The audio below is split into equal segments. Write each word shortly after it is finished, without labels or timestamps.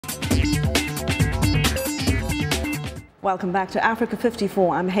Welcome back to Africa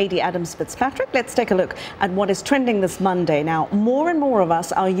 54. I'm Haiti Adams Fitzpatrick. Let's take a look at what is trending this Monday. Now, more and more of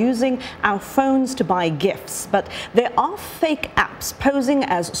us are using our phones to buy gifts, but there are fake apps posing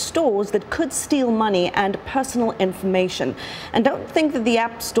as stores that could steal money and personal information. And don't think that the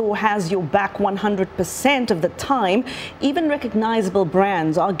App Store has your back 100% of the time. Even recognizable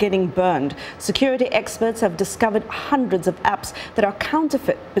brands are getting burned. Security experts have discovered hundreds of apps that are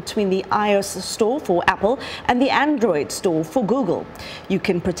counterfeit between the iOS store for Apple and the Android store for Google. You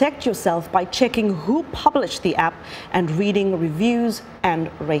can protect yourself by checking who published the app and reading reviews and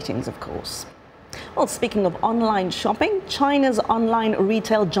ratings, of course. Well, speaking of online shopping, China's online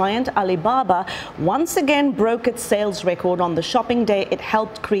retail giant Alibaba once again broke its sales record on the shopping day it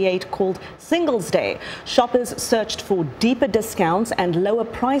helped create called Singles Day. Shoppers searched for deeper discounts and lower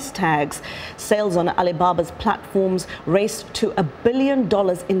price tags. Sales on Alibaba's platforms raced to $1 billion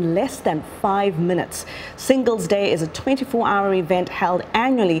in less than 5 minutes. Singles Day is a 24-hour event held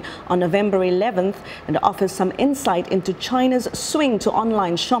annually on November 11th and offers some insight into China's swing to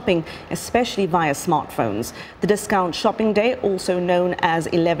online shopping, especially via smartphones. The discount shopping day, also known as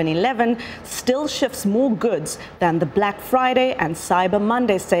 11/11, still shifts more goods than the Black Friday and Cyber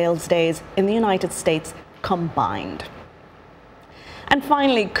Monday sales days in the United States combined. And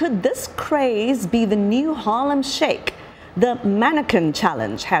finally, could this craze be the new Harlem Shake? The Mannequin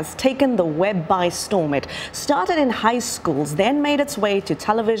Challenge has taken the web by storm. It started in high schools, then made its way to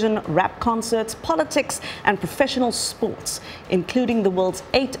television, rap concerts, politics, and professional sports, including the world's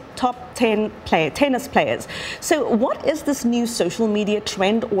 8 top 10 tennis players. So what is this new social media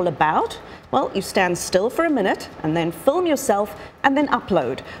trend all about? Well, you stand still for a minute and then film yourself and then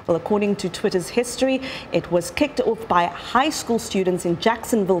upload. Well, according to Twitter's history, it was kicked off by high school students in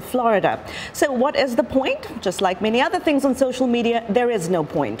Jacksonville, Florida. So what is the point? Just like many other things on social media, there is no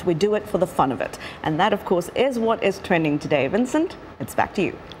point. We do it for the fun of it. And that, of course, is what is trending today. Vincent, it's back to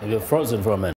you. You're frozen for a minute.